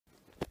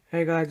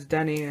Hey guys, it's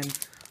Danny, and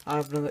I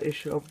have another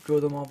issue of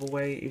Draw the Marvel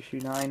Way, issue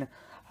 9,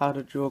 How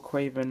to Draw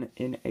Kraven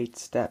in 8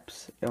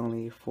 Steps,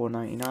 only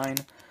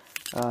 $4.99.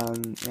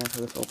 Yeah,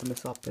 so let's open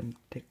this up and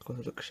take a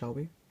closer look, shall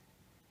we?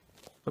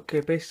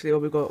 Okay, basically all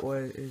we got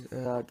is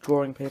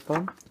drawing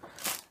paper,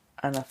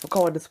 and I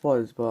forgot what this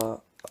was, but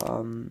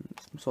some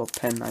sort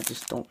of pen, I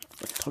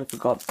totally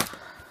forgot. So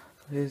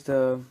here's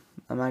a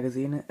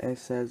magazine. It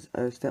says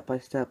step by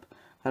step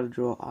how to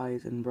draw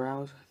eyes and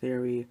brows,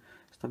 theory,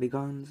 study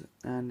guns,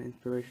 and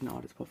inspiration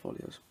artist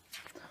portfolios.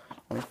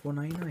 Only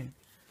 $4.99.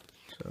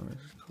 So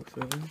let's go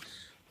through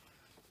this.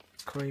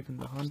 Kraven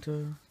the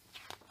Hunter,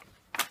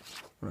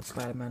 one of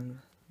Spider-Man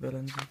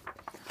villains,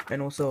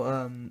 and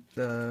also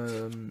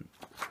the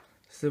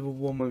Civil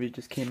War movie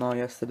just came out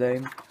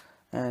yesterday,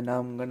 and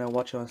I'm gonna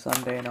watch it on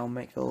Sunday, and I'll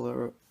make a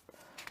little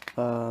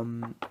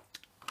I'm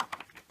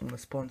gonna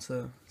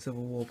sponsor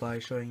Civil War by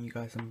showing you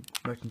guys some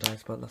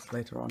merchandise, but that's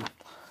later on.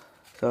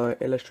 So,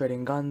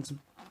 Illustrating Guns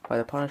by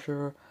the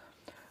Punisher,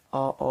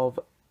 art of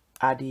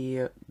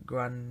Adi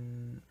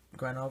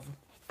Granov.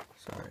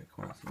 Sorry, I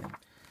can't see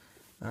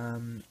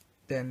him.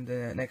 Then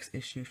the next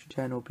issue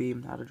will be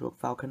How to Draw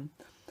Falcon,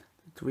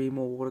 3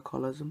 more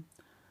watercolors,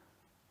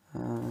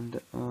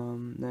 and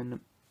then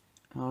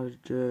How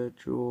to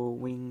Draw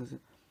Wings,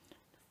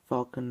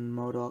 Falcon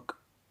MODOK,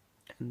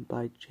 and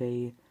by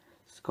J.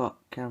 Scott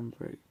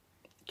Campbell.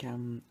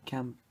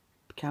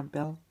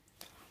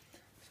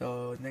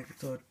 So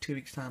 2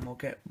 weeks time I'll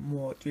get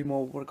 3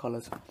 more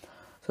watercolors.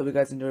 So if you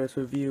guys enjoy this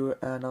review,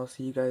 and I'll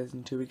see you guys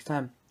in 2 weeks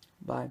time.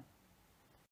 Bye.